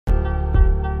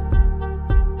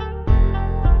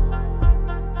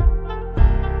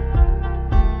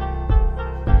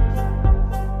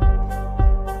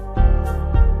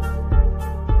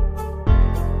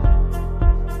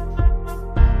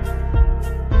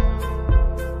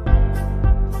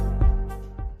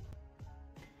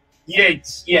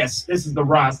Yes, this is the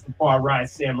Rastafari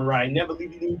Samurai. Never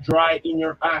leaving you dry in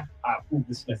your eye. I approve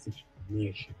this message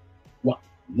nation. What?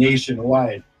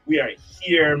 Nationwide. We are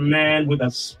here, man, with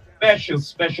a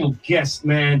special guest,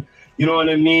 man. You know what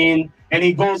I mean? And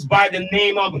he goes by the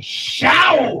name of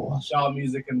Shao. Shao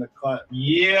music in the cut.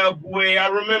 Yeah, boy. I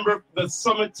remember the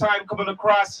summertime coming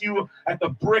across you at the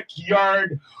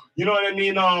Brickyard. You know what I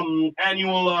mean?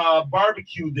 Annual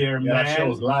barbecue there, Yeah, man. that show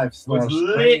was live. It was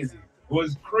lit. Crazy. It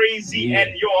was crazy. Yeah.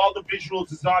 And all the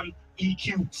visuals is on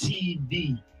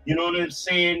EQTV. You know what I'm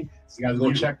saying? So you guys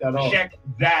go check that out. Check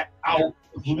that out,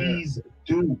 please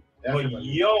do. Definitely. But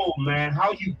yo, man,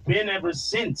 how you been ever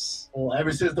since? Well,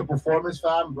 ever since the performance,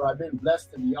 fam, bro, I've been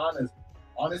blessed, to be honest.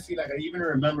 Honestly, like I even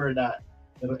remember that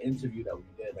little interview that we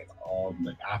did, like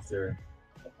after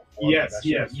the performance.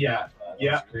 Yeah.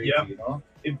 Crazy, you know?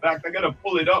 In fact, I gotta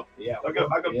pull it up. Yeah, I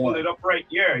gotta pull it up right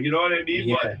here. You know what I mean?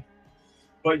 Yeah.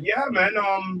 But yeah, man.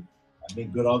 I've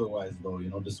been good otherwise, though. You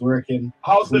know, just working.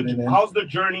 How's the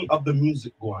journey of the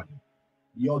music going?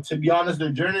 Yo, to be honest,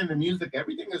 the journey in the music,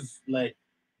 everything is like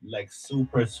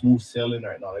super smooth sailing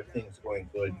right now. Everything's going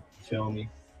good. You feel me?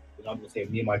 You know, I'm gonna say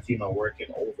me and my team are working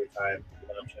overtime. You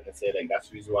know what I'm trying to say? Like that's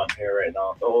the reason why I'm here right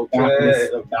now. Okay.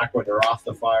 Back with the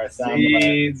Rastafari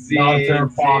long-term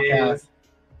podcast.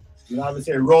 You know what I'm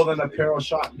saying? Rolling apparel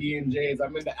shop B&J's.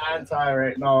 I'm in the anti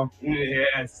right now.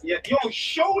 Yes. Yeah. Yo,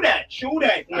 show that,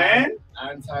 man.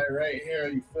 Anti right here.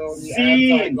 You feel me?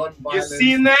 You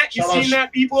seen that? You seen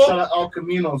that, people? Shout out El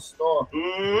Camino store. You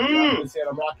know what I'm saying?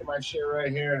 I'm rocking my shit right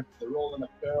here. The rolling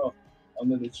apparel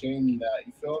under the chain. That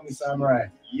you feel me, Samurai?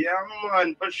 Yeah,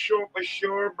 man. For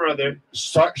sure, brother.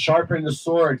 Sharpen the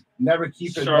sword. Never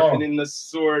keep it sharpening the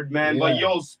sword, man. Yeah. But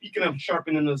yo, speaking of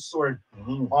sharpening the sword,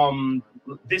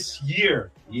 this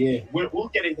year, we'll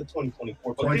get into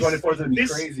 2024. But 2024 is gonna be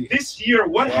crazy. This year,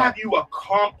 what have you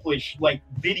accomplished, like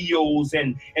videos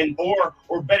and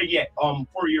or better yet,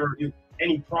 for your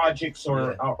any projects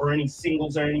or any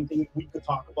singles or anything we could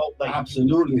talk about? Like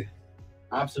absolutely.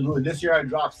 This year I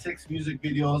dropped 6 music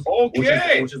videos.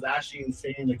 Okay, which is actually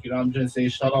insane. Like, you know, I'm just saying,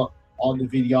 shout out all the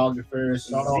videographers,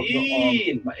 shout out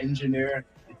my engineer,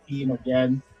 the team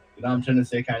again. You know, I'm trying to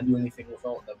say, can't do anything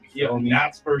without them. You feel me?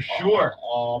 That's for sure.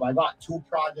 I got 2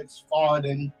 projects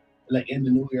falling, like in the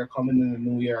new year, coming in the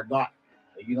new year. I got,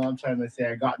 you know, I'm trying to say,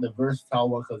 I got the versatile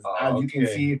one because as you can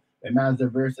see, the man's the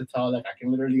versatile. Like I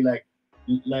can literally like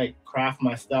craft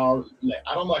my style. Like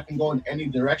I don't know, I can go in any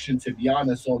direction, to be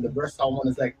honest. So the versatile one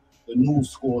is like the new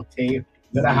school tape.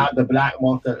 Then I have the black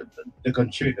one, the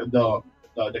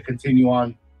continue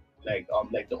on, like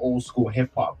the old school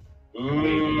hip hop.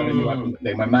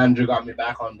 Like my manager got me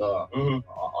back on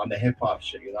the hip hop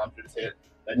shit. You know, I'm just saying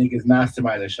that nigga's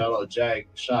mastermind. And shout out Jag,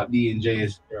 shot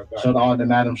B&J's, shout out all the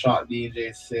madam, shot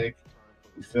B&J's sick.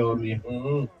 You feel me?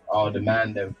 All the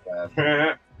man them,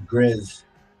 Grizz,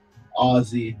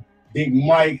 Ozzy, Big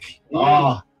Mike.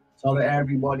 Shout out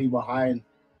everybody behind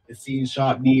the scene,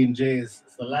 shot B&J's.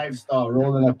 It's the lifestyle,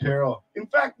 rolling apparel. In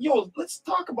fact, yo, let's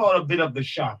talk about a bit of the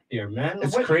shop there, man.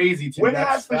 It's crazy to me.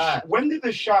 When did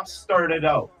the shop started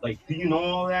out? Like, do you know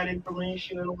all that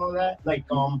information and all that? Like,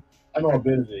 I know a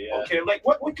bit of it, yeah. Okay, like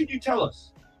what could you tell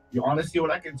us? You honestly,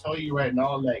 what I can tell you right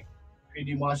now, like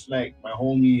pretty much like my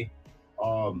homie,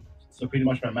 so pretty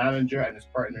much my manager and his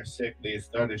partner Sick, they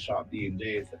started Shop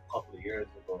D&J's a couple of years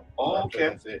ago. Oh,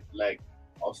 okay. Like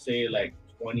I'll say like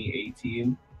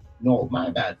 2018. No, my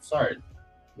bad. Sorry.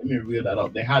 Let me reel that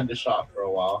up. They had the shop for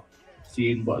a while,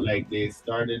 but like they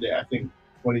started it, I think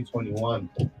 2021.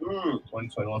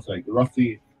 2021, so like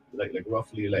roughly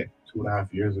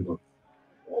 2.5 years ago.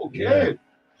 Okay.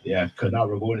 Yeah, because now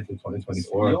we're going into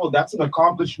 2024. Yo, that's an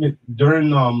accomplishment during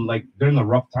the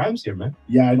rough times here, man.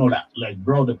 Yeah, I know that. Like,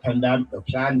 bro, the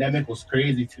pandemic was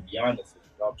crazy, to be honest.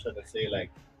 I'm trying to say,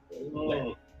 like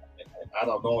I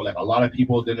don't know, like a lot of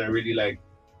people didn't really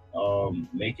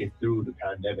make it through the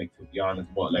pandemic, to be honest.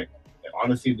 But like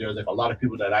honestly, there's like a lot of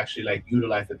people that actually like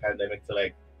utilize the pandemic to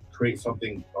like create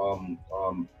something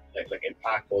like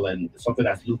impactful and something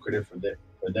that's lucrative for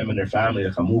them and their family,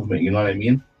 like a movement. You know what I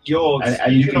mean? Yo,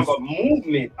 speaking of a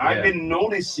movement, I've been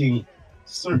noticing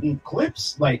certain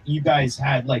clips, like you guys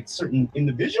had like certain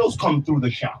individuals come through the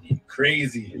shop.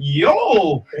 Crazy.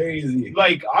 Yo, crazy.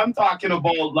 Like I'm talking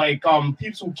about like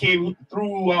people who came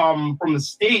through from the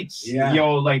States. Yeah.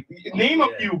 Yo, like name a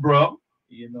few, bro.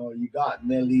 You know, you got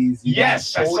Nelly's.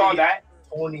 Yes, I saw that.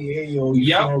 Tony Ayo, you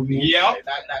Yep, feel me? yep. Like,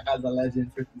 that guy's a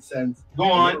legend, 50 Cent.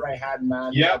 Go on. Right hand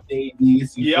man. Yep.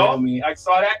 Davies, you feel me? I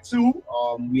saw that too.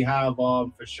 We have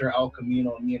for sure El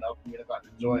Camino. Me and El Camino got the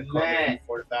joint Man.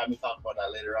 for the family. Talk about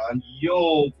that later on.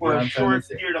 Yo, for a short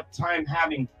period of time,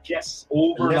 having guests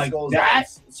over like goes that,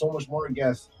 so much more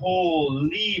guests.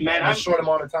 Holy man, I'm short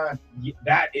amount of time.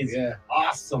 That is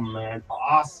awesome, man.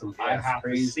 Awesome. Yeah, I have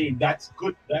to say that's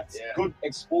good. That's good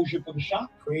exposure for the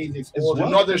shop. Crazy exposure.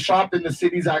 Another shop in the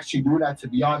city's actually doing that. To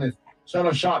be honest, shout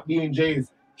out Shop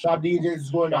D&J's. Shop D&J's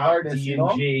is going the hardest.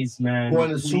 D&J's, man. Going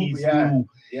to super.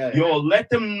 Yeah. Yo, let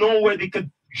them know where they could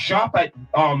shop at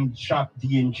Shop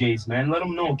D&J's, man. Let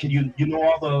them know. Can you know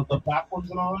all the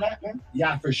platforms and all of that, man?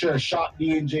 Yeah, for sure. Shop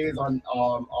D&J's on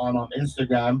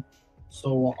Instagram.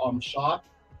 So shop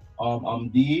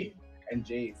D and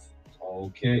J's.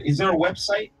 Okay. Is there a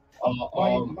website?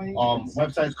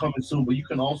 Website's coming soon, but you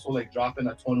can also like drop in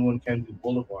at 21 Kennedy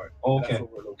Boulevard. Okay. That's where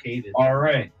we're located. All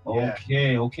right.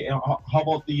 Yeah. Okay. How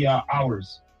about the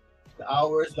hours? The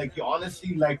hours, like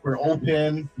honestly, like we're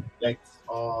open, like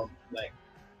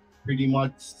pretty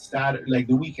much Saturday, like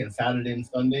the weekend, Saturday and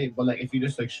Sunday. But like if you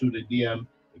just like shoot a DM,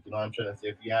 like you know what I'm trying to say,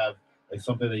 if you have like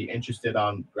something that you're interested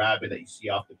on, grab it that you see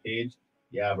off the page.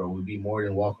 Yeah, bro, we'd be more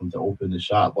than welcome to open the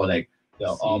shop. But like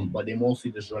but they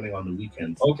mostly just running on the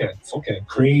weekends. Okay.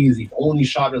 Crazy. Only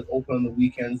shop that's open on the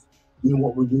weekends, doing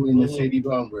what we're doing in the city,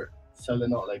 bro, and we're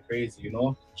selling out like crazy, you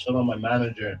know? Shout out my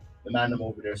manager. The man them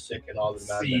over there sick and all the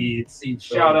man. See,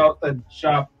 shout out to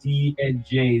Shop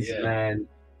D&J's, man.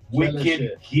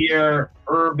 Wicked gear,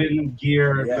 urban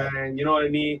gear, man. You know what I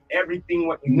mean? Everything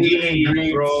what you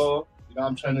need, bro. You know what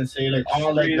I'm trying to say? Like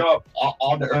all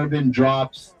the urban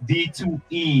drops.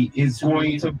 D2E is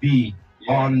going to be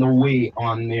on the way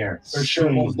on there. For sure,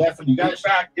 most definitely.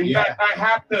 In fact, I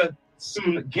have to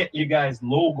soon get you guys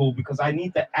logo because I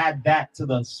need to add that to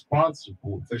the sponsor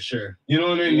board. For sure. You know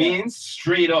what I mean?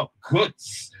 Straight up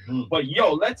goods. But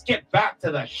yo, let's get back to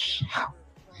the shop.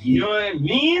 You know what I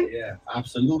mean? Yeah,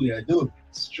 absolutely, I do.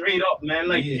 Straight up, man.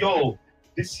 Like yo,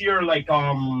 this year, like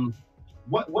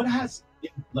what has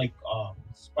like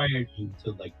inspired you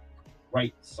to like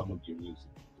write some of your music?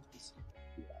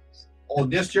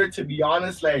 This year, to be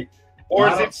honest, like, or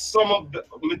is it some of the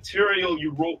material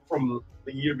you wrote from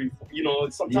the year before? You know,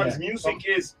 sometimes music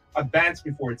is advanced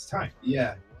before its time.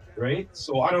 Yeah. Right?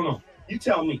 So I don't know. You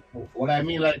tell me. What I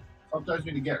mean, like, sometimes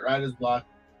when you get writer's block,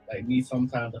 like me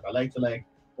sometimes, like, I like to like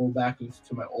go back and listen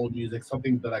to my old music,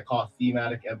 something that I call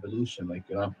thematic evolution, like,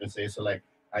 you know what I'm gonna say? So like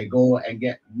I go and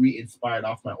get re-inspired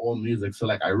off my old music. So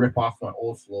like I rip off my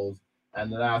old flows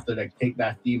and then after like take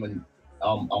that theme and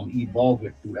evolve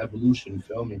it through evolution, you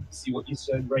feel me? See what you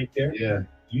said right there? Yeah.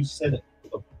 You said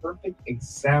the perfect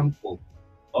example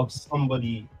of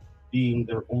somebody being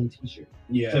their own teacher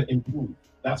to improve.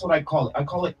 That's what I call it. I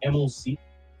call it MOC.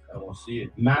 I don't see it.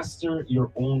 Master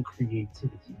your own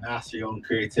creativity. Master your own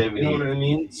creativity. You know what I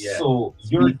mean? Yeah. So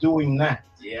you're doing that.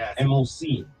 Yeah.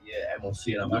 MOC. Yeah,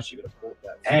 MOC, and I'm actually gonna quote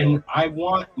that. And I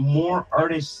want more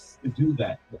artists to do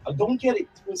that. Don't get it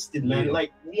twisted, man. Yeah.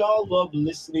 Like we all love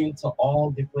listening to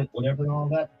all different whatever and all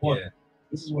that. But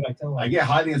this is what I tell artists. I get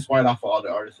highly inspired off of other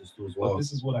artists too as well. But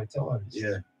this is what I tell artists.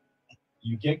 Yeah.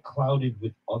 You get clouded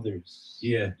with others.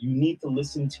 Yeah. You need to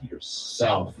listen to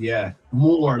yourself. Yeah.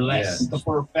 More or less to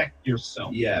perfect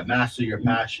yourself. Yeah. Master your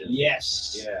passion.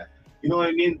 Yes. Yeah. You know what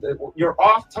I mean? Your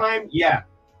off time,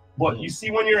 but you see,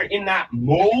 when you're in that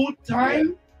mode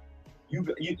time,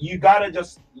 you gotta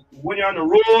just, when you're on the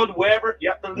road, wherever, you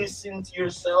have to listen to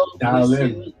yourself. Dial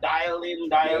in.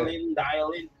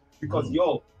 Because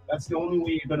that's the only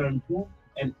way you're gonna improve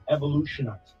and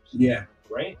evolutionize. Yeah.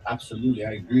 Right? Absolutely,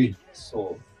 I agree.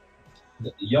 So,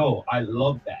 I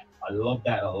love that. I love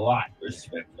that a lot.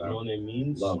 Respect. You know what I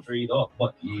mean? Love. Straight up.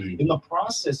 But in the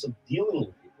process of dealing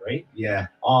with it, right? Yeah.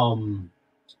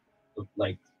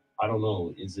 Like, I don't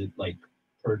know, is it like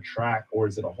per track or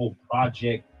is it a whole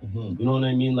project? Mm-hmm. You know what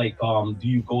I mean? Like, do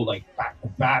you go like back to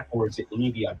back or is it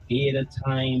maybe a day at a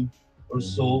time or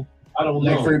so? I don't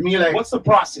know. Like for me, like, what's the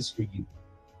process for you?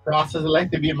 I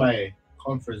like to be in my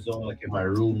comfort zone, like in my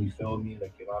room, you feel me?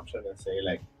 Like, you know what I'm trying to say?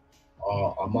 Like,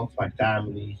 amongst my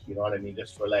family, you know what I mean?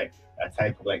 Just for like that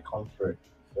type of like comfort,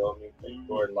 you feel me? Like,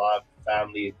 you're in love,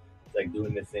 family, like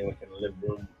doing this thing like in the living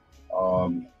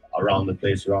room, around the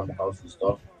place, around the house and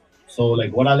stuff. So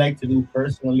like what I like to do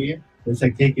personally is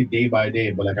like take it day by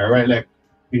day. But like I write like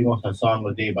pretty much a song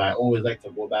a day, but I always like to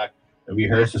go back and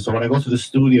rehearse it. So when I go to the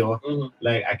studio,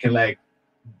 like I can like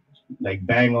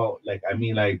bang out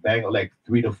like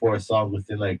 3 to 4 songs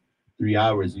within like 3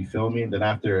 hours, you feel me? And then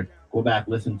after go back,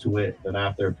 listen to it, then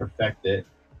after perfect it,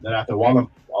 then after while I'm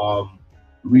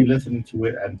re-listening to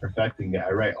it and perfecting it.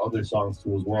 I write other songs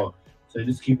too as well. So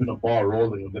just keeping the ball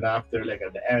rolling. And then after, like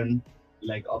at the end,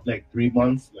 like of like 3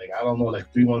 months, like I don't know,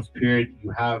 like 3 months period,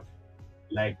 you have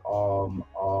like a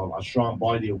strong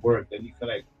body of work. Then you can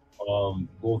like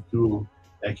go through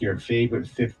like your favorite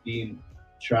 15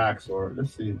 tracks, or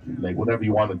let's say like whatever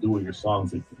you want to do with your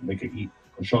songs, like make a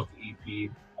construct an EP,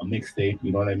 a mixtape,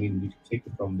 you know what I mean? You can take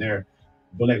it from there.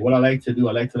 But like what I like to do,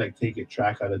 I like to like take it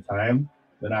track at a time.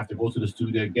 Then I have to go to the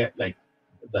studio, get like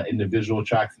the individual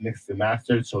tracks mixed and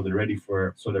mastered so they're ready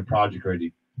for so they're project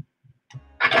ready.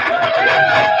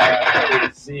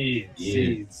 See.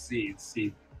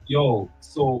 Yo,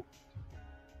 so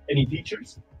any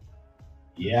features?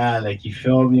 Yeah, like you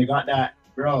feel me? I got that,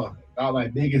 bro. Got my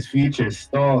biggest features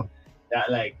still that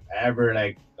like I ever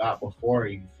like got before.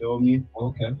 You feel me?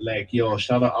 Okay. Like yo,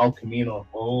 shout out Al Camino.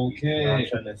 Okay. I'm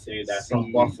trying to say that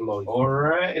from Buffalo. All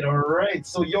right.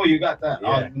 So yo, you got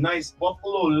that nice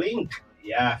Buffalo link.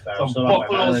 Yeah, fam. Some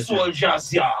Buffalo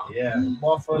soldiers, yeah. Yeah,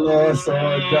 Buffalo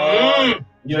soldiers.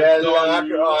 You don't know,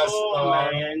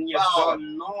 man. You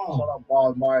don't know. Shout out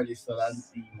Bob Marley, so that's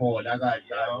that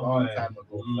got a long time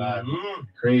ago, man.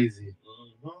 Crazy.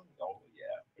 Oh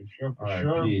yeah, for All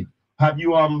sure. right, Have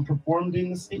you performed in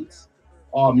the States?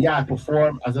 Yeah, I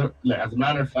performed as a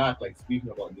matter of fact, like speaking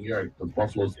about New York, because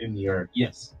Buffalo's in New York.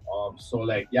 Yes. So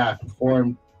like I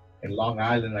performed in Long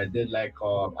Island. I did like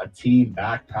a team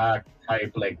backpack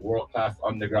type like world class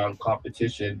underground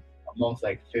competition amongst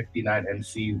like 59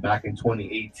 MCs back in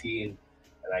 2018,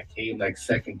 and I came like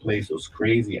second place. It was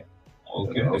crazy.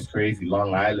 Okay. It was crazy.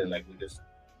 Long Island, like we just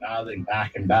battling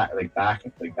back and back, like back to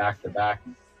back,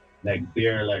 like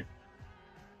they're like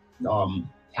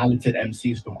talented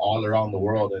MCs from all around the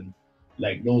world, and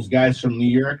like those guys from New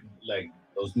York, like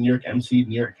those New York MC,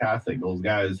 New York Catholic, those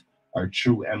guys are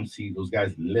true MC. Those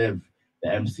guys live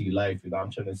the MC life, you know what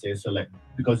I'm trying to say? So like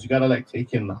because you gotta like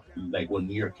take in like where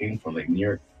New York came from, like New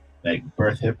York, like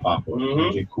birth hip hop, or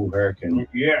DJ Cool Herc and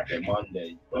the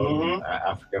Monday,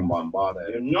 African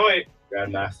Bombada, you know it,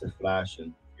 Grandmaster Flash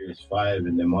and Furious 5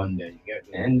 and the Monday. You get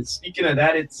me? And speaking of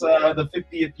that, it's the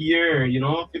 50th year,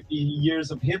 50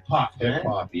 years of hip hop.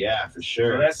 Yeah, for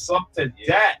sure. So that's up to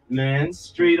that, man.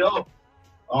 Straight up.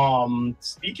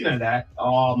 Speaking of that,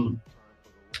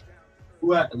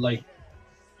 who had, like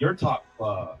your top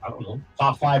I don't know,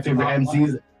 top 5 favorite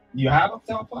MCs? You have a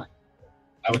top 5? I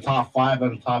have a top 5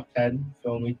 and a top 10.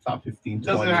 Feel me? Top 15.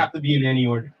 Doesn't have to be in any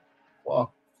order.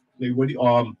 Well, like what do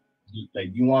you,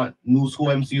 like you want new school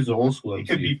MCs or old school MCs? It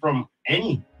could be from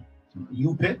any.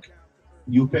 You pick.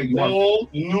 You want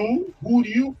old, new. Who do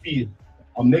you feel?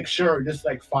 A mixture, just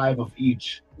like 5 of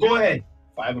each. Go ahead.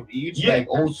 5 of each. Yeah. Like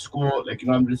old school. Like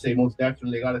I'm gonna say most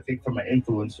definitely gotta take from my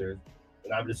influencers.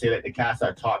 And I'm gonna say like the cats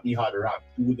that taught me how to rap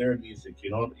through their music.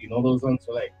 You know those ones.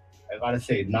 So like I gotta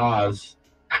say Nas.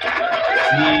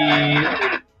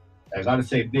 I gotta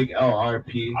say Big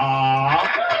LRP.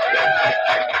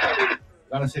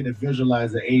 Gotta say the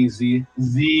Visualizer AZ. Z.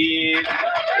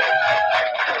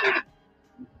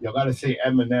 You gotta say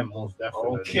Eminem most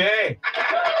definitely. Okay.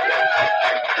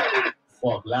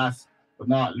 Fuck, last but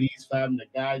not least, fam, the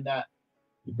guy that,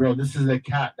 bro, this is a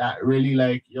cat that really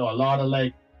like, a lot of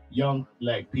like young,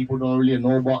 like people don't really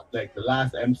know about like the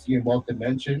last MC I'm about to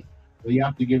mention. But you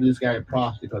have to give this guy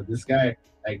props because this guy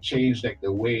like changed like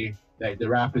the way like the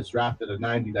rappers rapped in the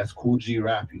 90s. That's Cool G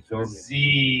rap, you feel me?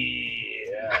 Z.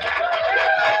 Yeah.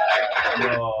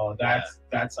 Yo, that's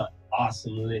an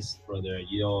awesome list, brother.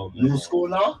 Yo, man. New school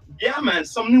now? Yeah, man,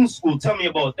 some new school. Tell me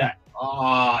about that.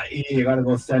 Yeah, you gotta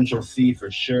go Central C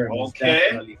for sure.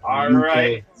 Okay. All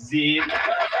right. Z.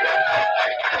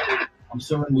 I'm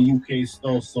still in the UK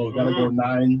still, so gotta go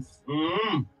 9s.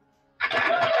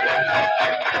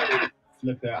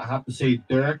 Flip it. I have to say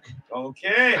Dirk.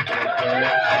 Okay.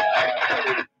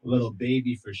 Little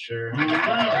Baby for sure.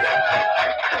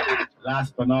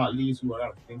 Last but not least, who I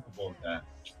gotta think about that.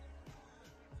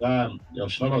 Yo,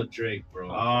 shout out Drake, bro.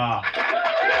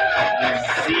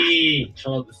 Z.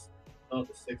 Shout out the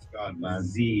Six God, man.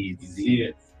 Z.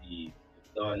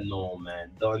 Don't know, man.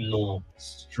 Don't know.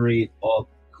 Straight up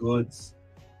goods.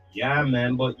 Yeah,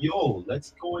 man. But yo,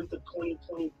 let's go into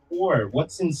 2024.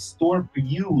 What's in store for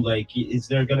you? Like, is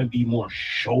there gonna be more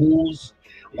shows,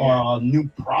 new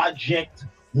project,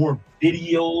 more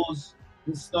videos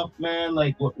and stuff, man?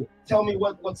 Like, tell me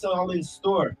what's all in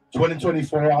store.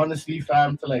 2024, honestly,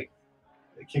 fam. To like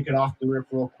kick it off the rip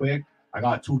real quick. I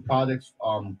got 2 projects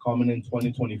coming in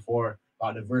 2024.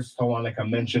 Got the versatile one, like I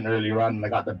mentioned earlier on, and I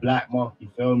got the Black Monk. You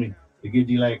feel me? To give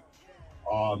you like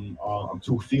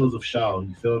 2 fields of shao,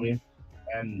 you feel me?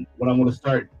 And what I'm gonna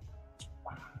start,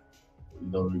 you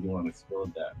don't really want to spill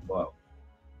that, but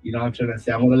You know what I'm trying to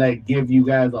say? I'm gonna like give you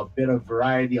guys a bit of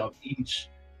variety of each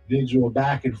visual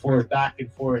back and forth. You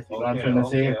know what I'm trying to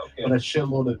say? Okay. But a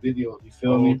shitload of videos, you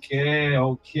feel me?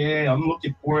 Okay. I'm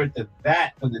looking forward to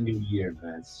that for the new year,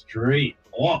 man. Straight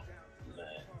up,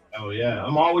 man. Oh yeah.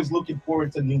 I'm always looking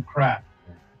forward to new crap,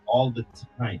 man. All the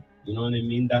time. You know what I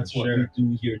mean? That's what we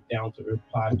do here at Down to Earth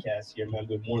Podcast here, man.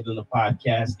 We're more than a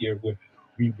podcast here. We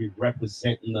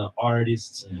representing the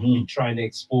artists. We trying to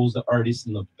expose the artists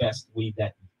in the best way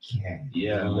that we can.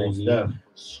 Yeah, you know most stuff.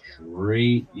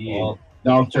 Straight up.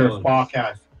 Down to Earth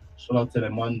Podcast. Shout out to the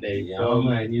Monday. Yeah,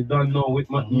 man. You don't know with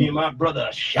me and my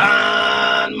brother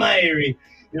Sean Myrie.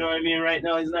 You know what I mean? Right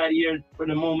now he's not here for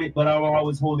the moment, but I'm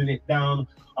always holding it down.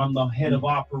 I'm the head of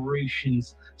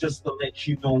operations, just to let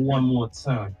you know one more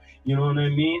time. You know what I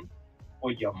mean?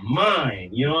 For your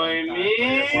mind. You know what I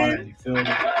mean? You feel me?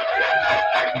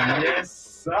 Yes,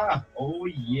 sir. Oh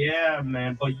yeah,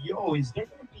 man. But yo, is there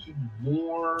gonna be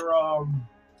more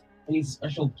any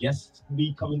special guests to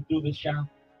be coming through the shop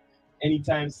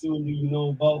anytime soon? Do you know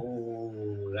about?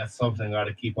 Oh, that's something I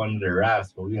gotta keep under the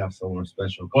wraps, but we have someone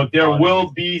special. But there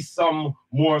will be some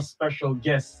more special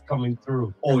guests coming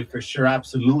through. Oh, for sure,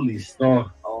 absolutely. So,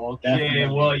 okay,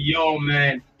 definitely. Well, yo,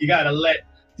 man, you gotta let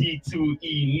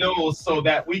D2E know so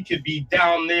that we could be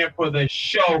down there for the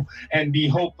show and be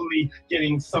hopefully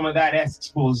getting some of that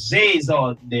exposés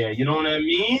out there. You know what I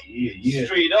mean? Yeah.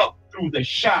 Straight up through the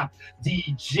shop,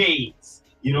 DJs.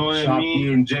 You know what I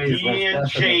mean?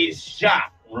 D&J's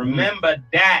shop. Remember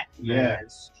that, man.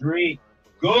 Straight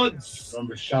goods.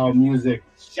 Remember shao music.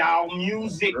 Shao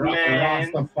music,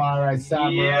 man. Rastafari,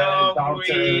 samurai, down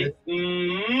to earth.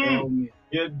 You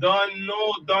don't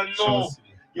know.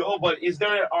 Yo, but is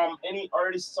there any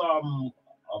artists a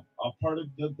part of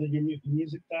your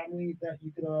music family that you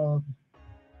could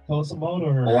tell us about?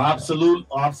 Or oh,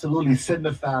 absolutely.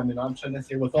 Sidna fam. You know, I'm trying to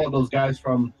say with all those guys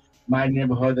from my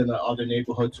neighborhood and the other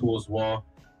neighborhood too as well.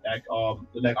 Like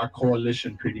our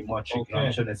coalition pretty much. You know,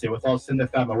 I'm trying to say without Sidna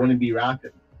fam, I wouldn't be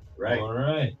rapping, right? All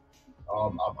right.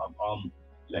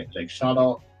 Like shout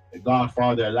out the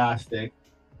Godfather, Elastic,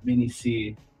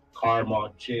 emcee,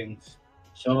 Karma, Jinx.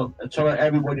 Shout out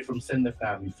everybody from Sidna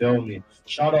fam, you feel me?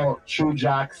 Shout out True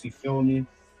Jacks, you feel me? You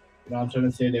know, I'm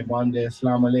trying to say they Monday,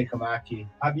 Assalamu alaikum Aki.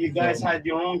 Have you guys had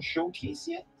your own showcase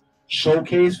yet?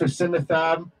 Showcase for Sidna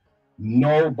fam?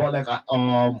 No, but like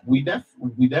we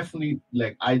definitely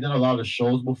like I did a lot of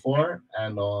shows before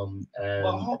and well,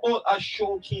 how about a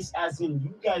showcase as in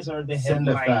you guys are the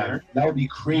headliner? Fam. That would be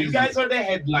crazy. You guys are the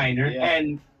headliner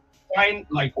and find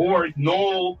like or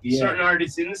know certain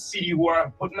artists in the city who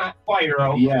are putting that fire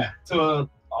out to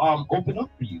open up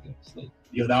for you guys. Like,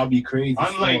 yo, that would be crazy.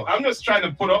 I'm just trying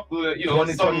to put up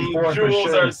some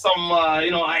jewels or some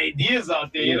ideas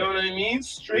out there. You know what I mean?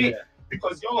 Straight.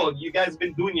 Because you guys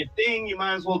been doing your thing. You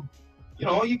might as well,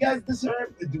 you guys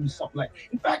deserve to do something like.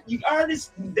 In fact, you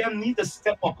artists them need to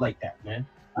step up like that, man.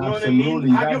 You know what I mean?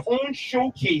 Have your own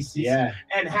showcases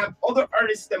and have other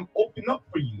artists them open up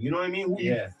for you. You know what I mean? Who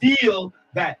you feel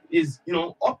that is,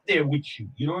 up there with you.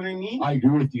 You know what I mean? I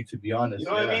agree with you, to be honest. You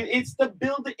know what I mean? It's to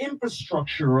build the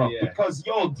infrastructure up because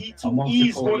D2E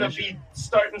is going to be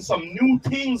starting some new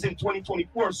things in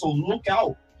 2024. So look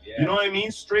out. You know what I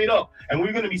mean? Straight up. And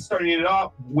we're going to be starting it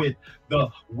off with the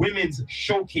Women's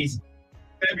Showcase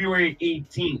February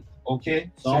 18th.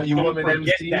 Okay? So all you women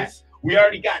MCs? That. We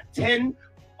already got 10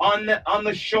 on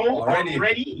the show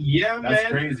already. Yeah, man. That's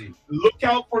crazy. Look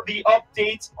out for the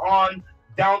updates on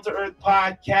Down to Earth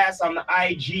Podcast on the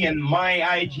IG and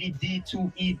my IG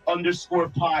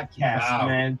D2E_podcast,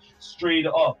 man. Straight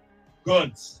up.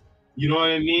 Goods. You know what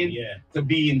I mean? Yeah. To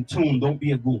be in tune. Don't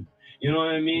be a goon. You know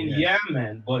what I mean? Yeah,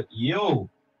 man. But you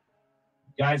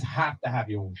guys have to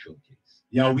have your own showcase.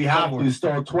 Yo, we have to.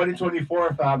 So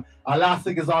 2024, fam.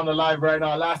 Elastic is on the live right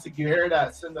now. Elastic, you hear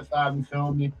that? Send the fam, you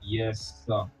feel me? Yes,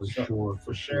 sir. For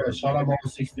sure. Shout out all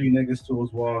 63 niggas too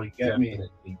as well. You get me?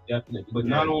 Definitely. But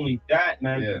not only that,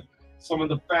 man. Some of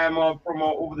the fam from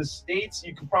all over the states,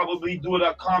 you could probably do it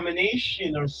a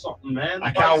combination or something, man. I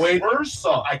can't wait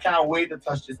to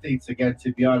touch the states again,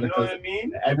 to be honest. You know what I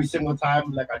mean? Every single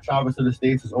time, like I travel to the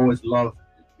states, is always love.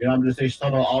 You know, I'm just saying,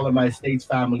 shout out all of my states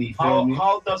family.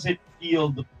 How does it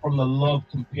feel from the love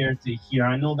compared to here?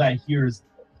 I know that here is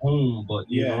home, but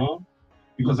you know,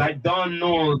 because I don't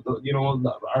know,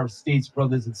 our states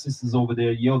brothers and sisters over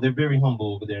there. They're very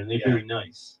humble over there, and they're very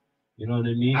nice. You know what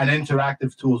I mean? And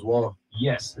interactive too as well.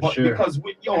 Yes, but because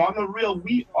on the real,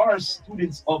 we are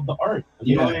students of the art.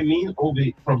 You know what I mean? Over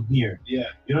from here.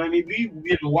 Yeah. You know what I mean? We've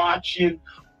been watching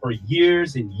for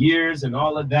years and years and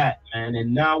all of that, man.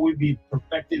 And now we be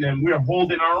perfecting and we're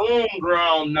holding our own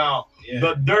ground now. Yeah.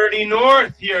 The dirty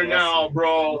north here now,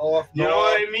 bro. North, you know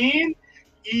what I mean?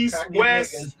 East,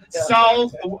 West,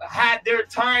 South had their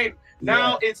time.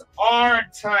 Now it's our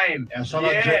time. And shout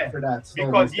out Jake for that. So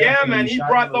because man, he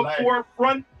brought the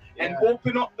forefront and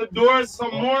opened up the doors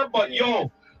some more. But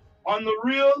yo, on the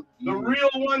real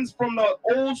ones from the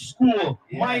old school,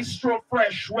 Maestro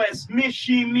Fresh West,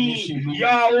 Mishi Me,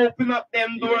 y'all open up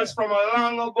them doors from a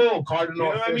long ago. Cardinal you know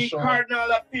what I mean? Cardinal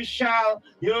Official,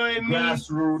 you know what I mean?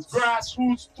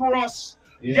 Grassroots Thrust.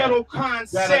 Ghetto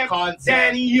Concept,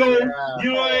 Danny Yo,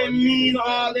 you know what I mean?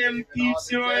 All them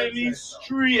peeps, you know what I mean?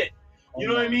 Street. You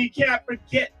know what I mean? You can't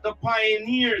forget the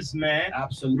pioneers, man.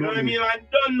 Absolutely. You know what I mean? I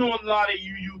don't know a lot of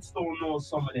you youths don't know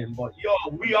some of them, but yo,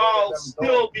 we all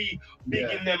still be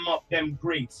bigging them up, them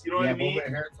greats. You know what I mean? We're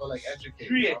here to like educate.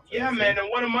 Street. Man. And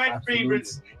one of my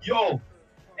favorites,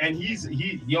 and he's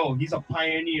a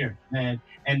pioneer, man.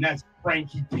 And that's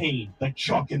Frankie Payne, the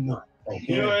Juggernaut.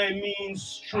 Okay. You know what I mean?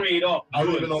 Straight up. I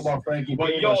don't even know about Frankie,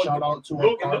 but shout out to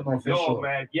Cardinal Official.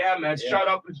 Man. Yeah, man. Shout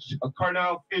out to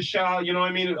Cardinal Official. You know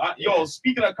what I mean?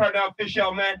 Speaking of Cardinal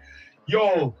Official, man,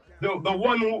 the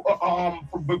one who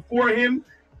before him,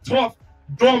 Tough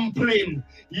Dumpling.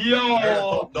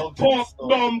 Tough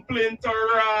Dumpling to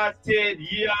Rotted.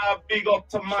 Yeah, big up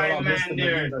to my man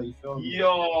there.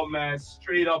 Man,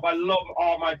 straight up. I love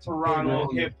all my Toronto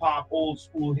hip-hop, old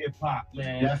school hip-hop,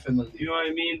 man. Definitely. You know what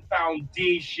I mean?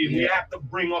 Foundation. We have to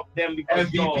bring up them because,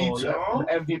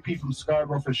 MVP from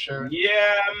Scarborough for sure.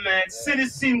 Yeah, man.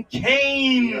 Citizen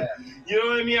Kane. You know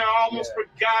what I mean? I almost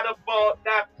forgot about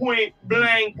that Point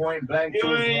Blank. Point Blank. You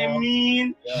know what I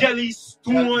mean?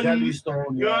 Jellystone.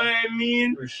 You know what I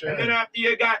mean? For sure. And then after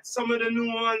you got some of the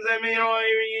new ones, I mean, you know what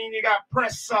I mean? You got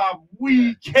Press Up,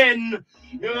 Weekend.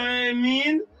 You know what I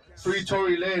mean? Free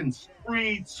Tory Lanez.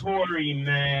 Free Tory,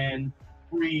 man.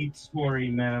 Free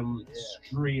Tory, man.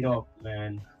 Straight up,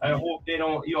 man. I hope they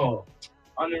don't,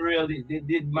 on the real, they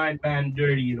did my band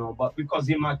dirty, you know, but because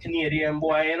he's my Canadian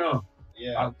boy, you know.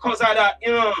 Because of that,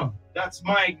 that's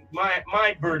my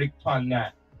verdict on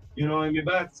that. You know what I mean?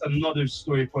 But that's another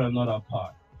story for another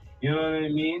part. You know what I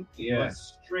mean? Yeah. But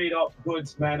straight up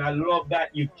goods, man. I love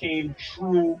that you came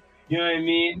true. You know what I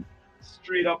mean?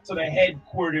 Straight up to the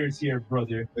headquarters here,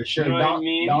 brother. For sure. You know what I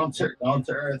mean? Down to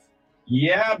earth.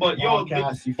 Yeah, but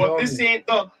this ain't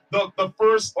the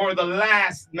first or the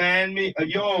last, man. We're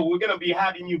gonna be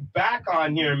having you back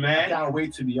on here, man. I can't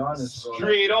wait, to be honest.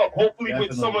 Straight up, hopefully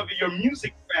with some of your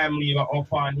music family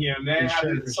up on here, man.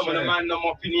 Having some of the man them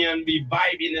up in here and be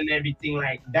vibing and everything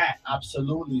like that.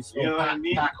 Absolutely. So you know what I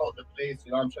mean? Pack out the place.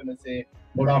 You know what I'm trying to say?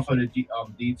 Hold on for the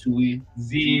D2E.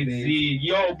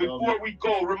 Z. Before we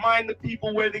go, remind the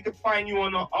people where they can find you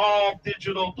on all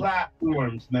digital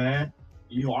platforms, man.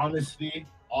 Honestly,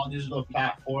 all digital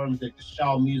platforms, like the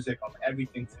shao music on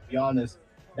everything, to be honest.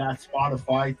 That's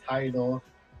Spotify, Tidal,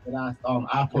 that's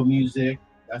Apple Music,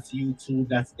 that's YouTube,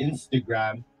 that's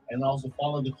Instagram, and also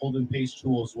follow the Golden Page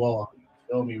tool as well. You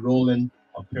feel me?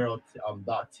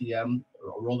 RollingApparel.tm,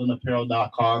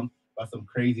 RollingApparel.com. Got some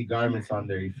crazy garments on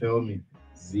there, you feel me?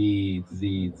 Z.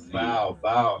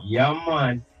 Wow. Yeah,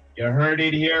 man. You heard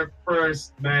it here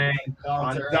first, man.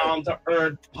 Down to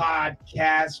Earth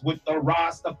podcast with the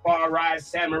Rastafari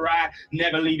Samurai,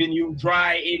 never leaving you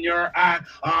dry in your eye.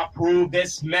 I'll prove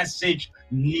this message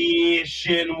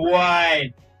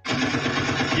nationwide.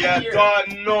 You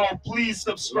don't know. Please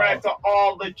subscribe to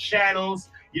all the channels.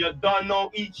 You don't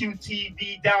know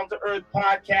EQTV Down to Earth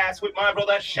podcast with my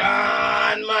brother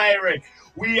Sean Myrick.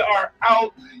 We are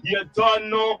out. You don't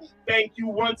know. Thank you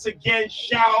once again,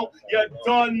 Shao. You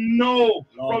don't know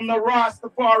from the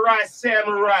Rastafari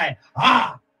Samurai.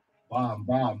 Bomb.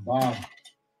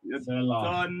 You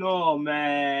don't know,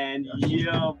 man.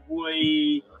 Yeah,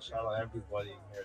 boy. Shout out everybody here.